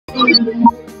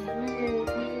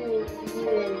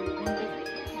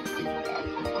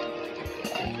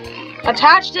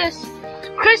Attach this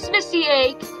Christmassy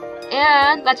egg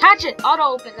and attach it. Auto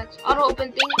open. That's auto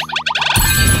open thing.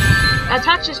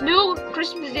 Attach this new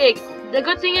Christmas egg. The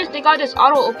good thing is they got this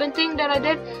auto open thing that I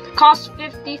did. Cost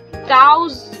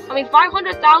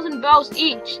 500,000 bells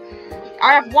each.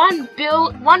 I have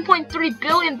 1.3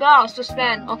 billion bells to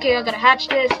spend. Okay, I gotta hatch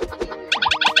this.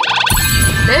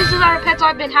 This is our pets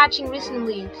I've been hatching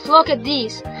recently. Look at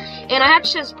these. And I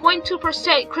hatched this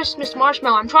 0.2% Christmas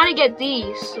marshmallow. I'm trying to get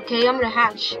these. Okay, I'm gonna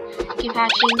hatch. Keep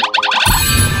hatching.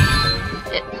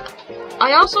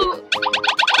 I also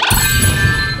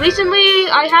recently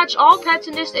I hatched all pets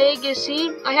in this egg. You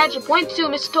see, I hatched a 0.2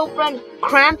 mistletoe friend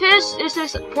Krampus. This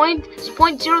is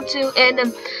 0.02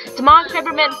 and demonic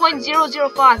peppermint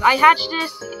 0.005. I hatched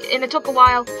this and it took a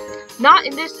while. Not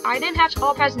in this. I didn't hatch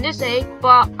all pets in this egg,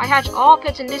 but I hatched all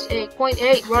pets in this egg.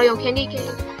 0.8 royal candy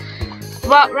cane.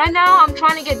 But right now I'm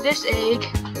trying to get this egg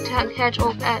to hatch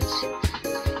all pets.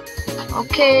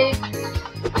 Okay.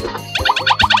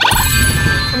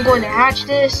 I'm going to hatch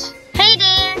this. Hey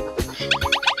there!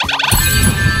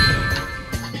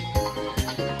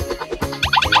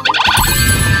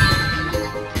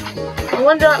 I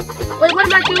wonder. Wait, what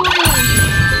am I doing?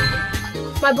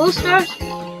 My boosters?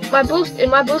 Is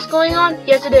my boost going on?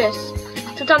 Yes, it is.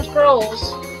 2 times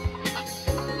pearls.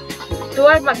 Do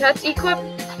I have my pets equipped?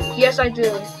 Yes, I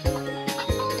do.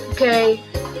 Okay.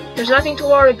 There's nothing to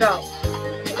worry about.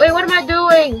 Wait, what am I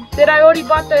doing? Did I already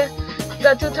bought the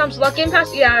 2 times luck game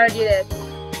pass? Yeah, I already did.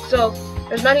 So,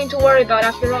 there's nothing to worry about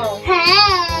after all.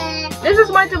 This is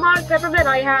my demonic peppermint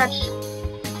I hatched.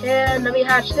 And let me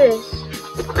hatch this.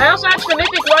 I also hatched the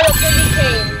mythic royal candy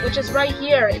cane, which is right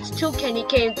here. It's 2 candy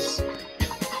canes.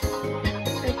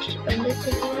 A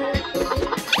mythic royal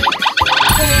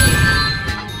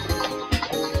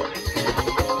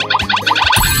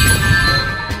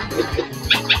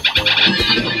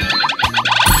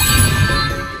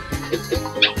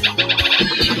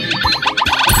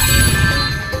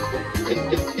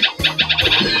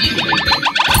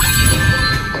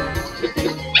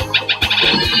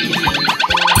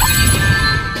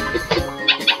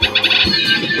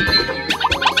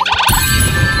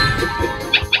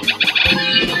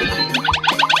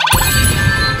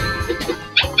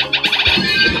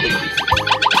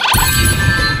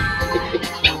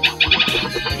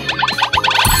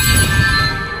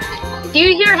Do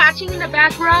you hear hatching in the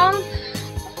background?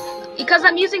 Because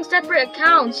I'm using separate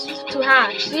accounts to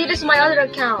hatch. See, this is my other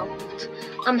account.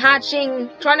 I'm hatching,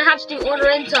 trying to hatch the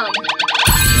Ornamentum.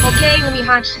 Okay, let me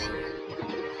hatch.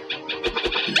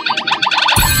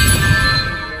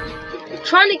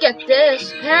 Trying to get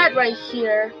this pet right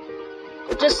here.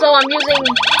 Just so I'm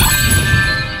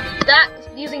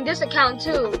using this account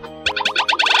too.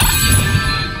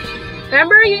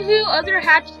 Remember you do other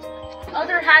hatching?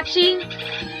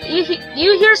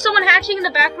 You hear someone hatching in the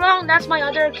background? That's my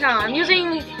other account. I'm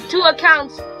using 2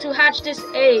 accounts to hatch this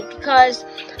egg because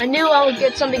I knew I would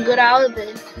get something good out of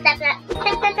it.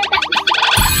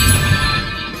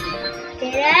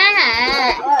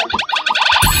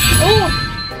 Oh,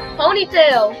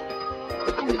 ponytail.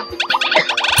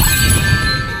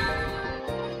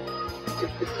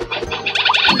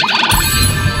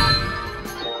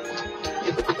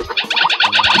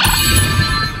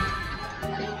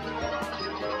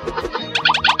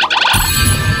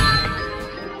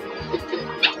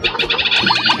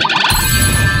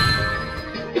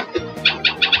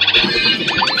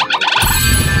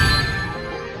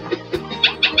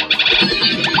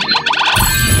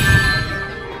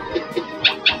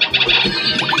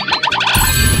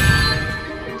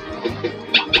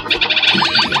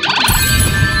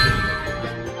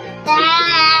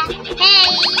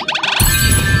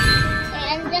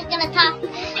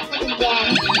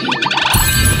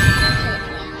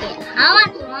 How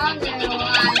much longer will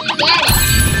I get it?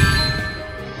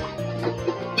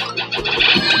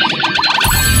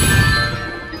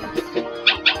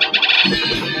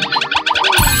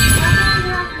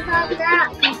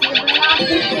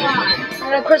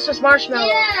 And a Christmas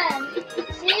marshmallow.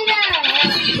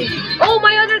 Oh,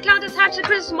 my other account has hatched a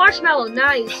Christmas marshmallow.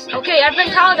 Nice. Okay,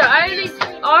 Advent calendar. I already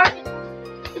are.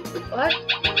 What?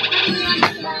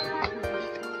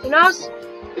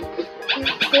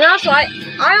 So I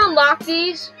unlock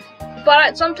these,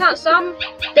 but sometimes some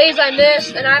days I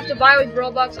miss and I have to buy with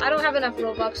Robux. I don't have enough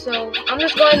Robux, so I'm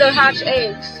just going to hatch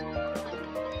eggs.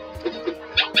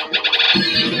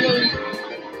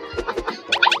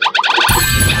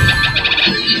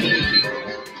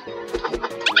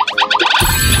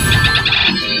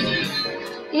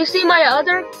 You see my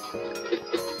other?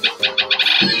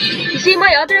 You See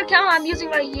my other account I'm using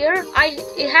right here?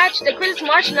 It hatched the Christmas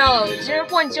Marshmallow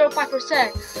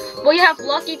 0.05%. But you have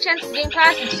lucky chances game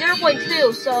pass is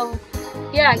 0.2, so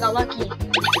yeah, I got lucky.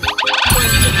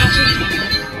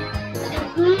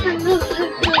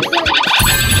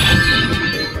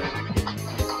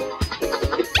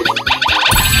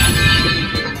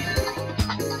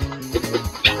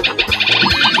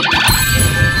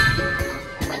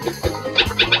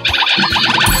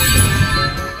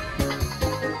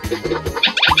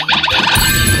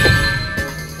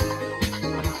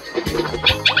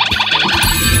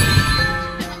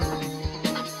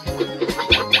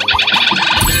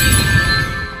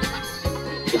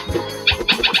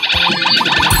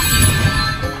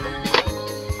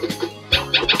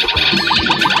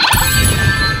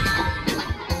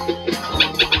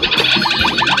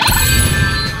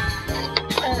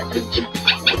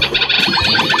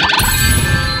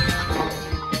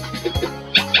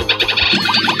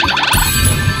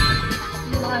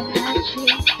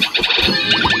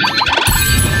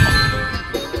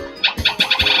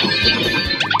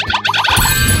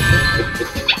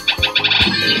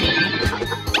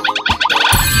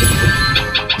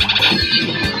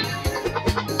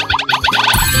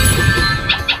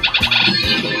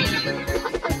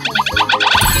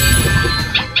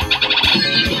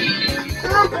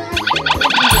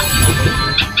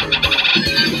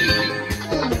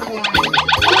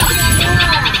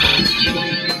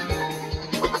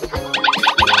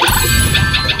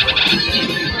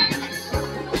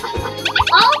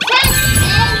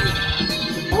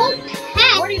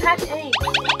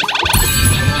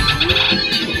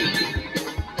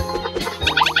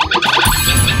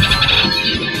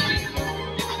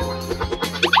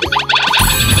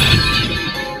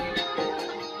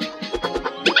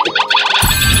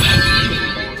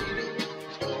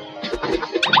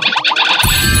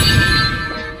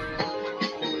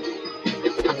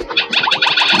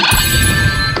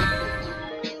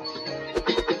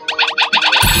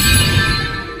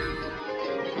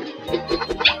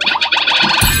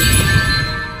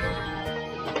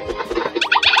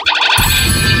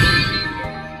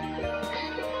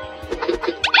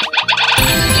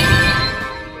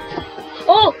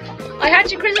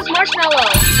 Christmas Marshmallow.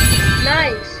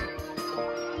 Nice.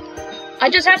 I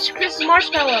just hatched Christmas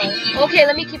Marshmallow. Okay,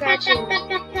 let me keep hatching.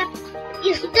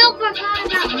 You still forgot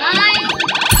about mine?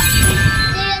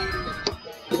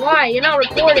 Why? You're not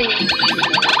recording.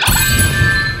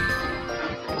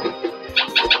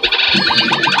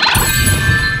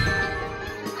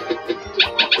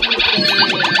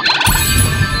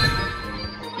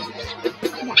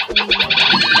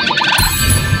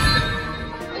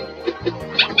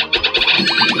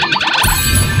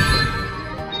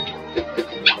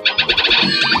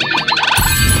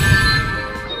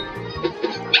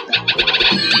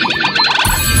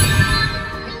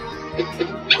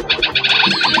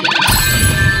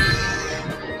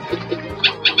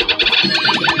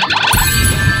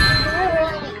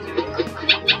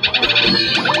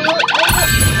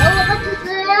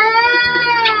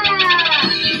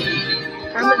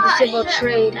 Disable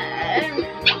trade.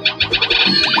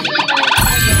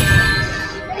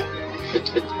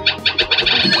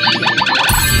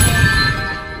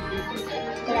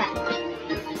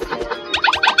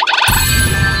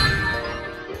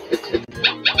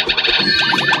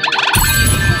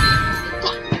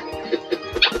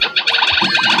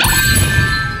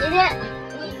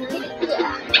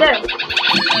 There.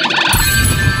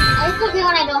 It's okay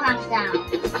when I don't have sound.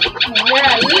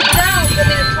 Yeah, you need sound for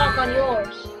me to talk on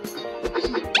yours.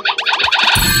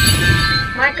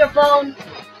 Microphone.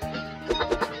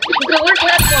 You can work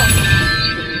headphones.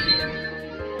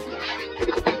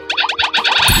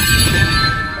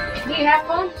 Need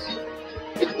headphones?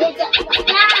 You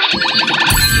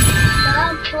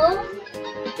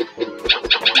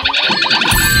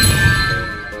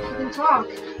can talk.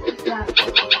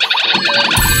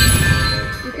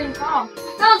 You can talk.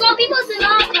 No, some people do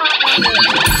not talk.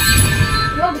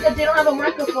 No, because they don't have a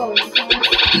microphone.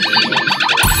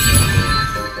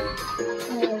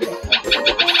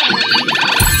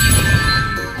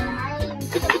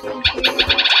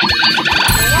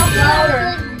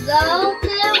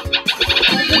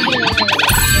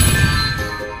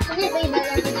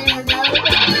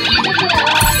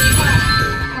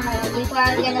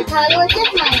 I'm gonna tell you what's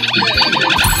just mine.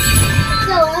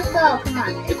 So let's go. Come on.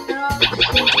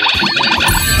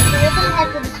 We're gonna head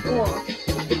to the school.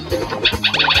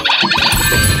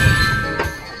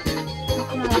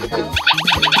 Come on, let's go.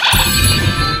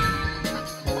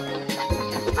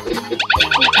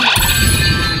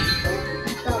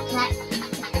 Let's go, cat.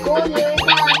 School here is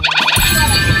on.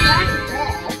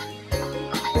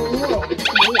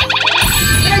 Cool.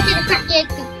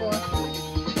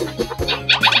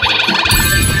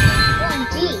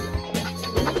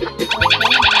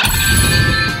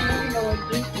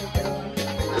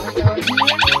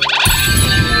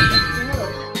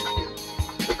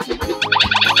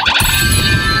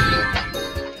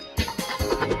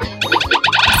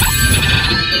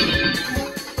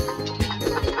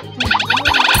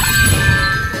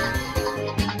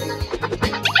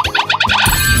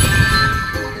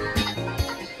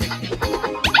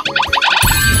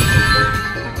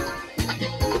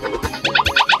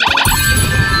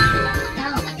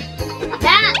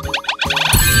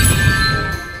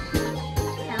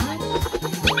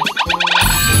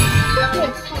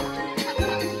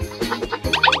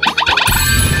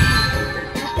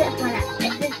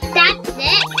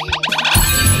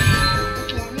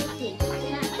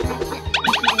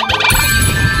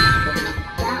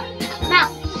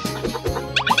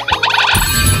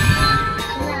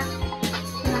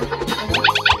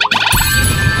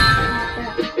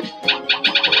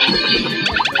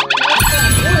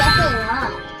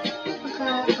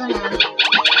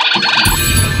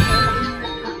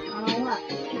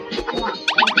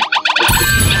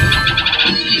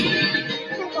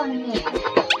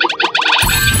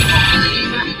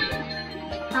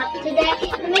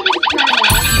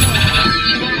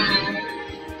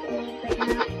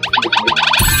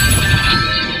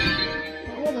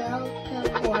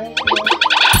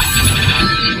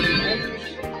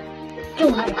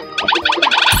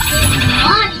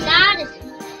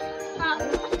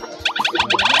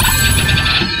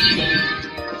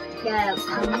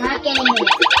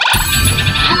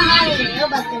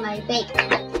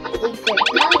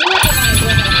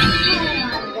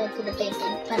 go to the base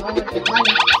and spend all of your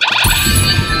money.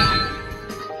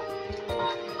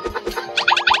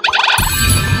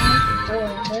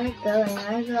 We're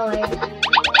going.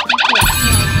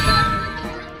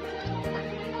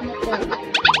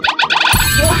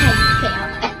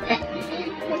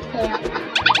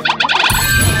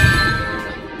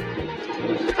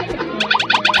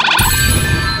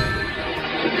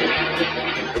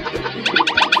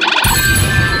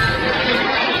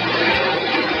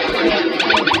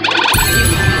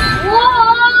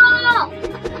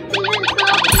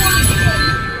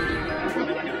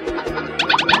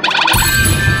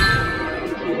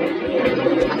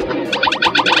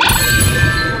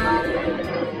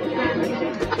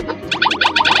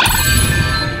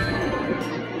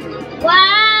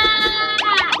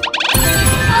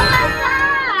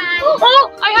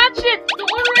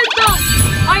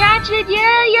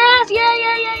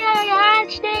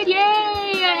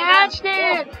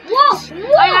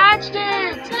 Whoa! I hatched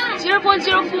it!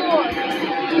 0.04.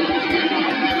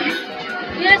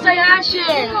 Yes, I hatched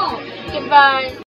it. Goodbye.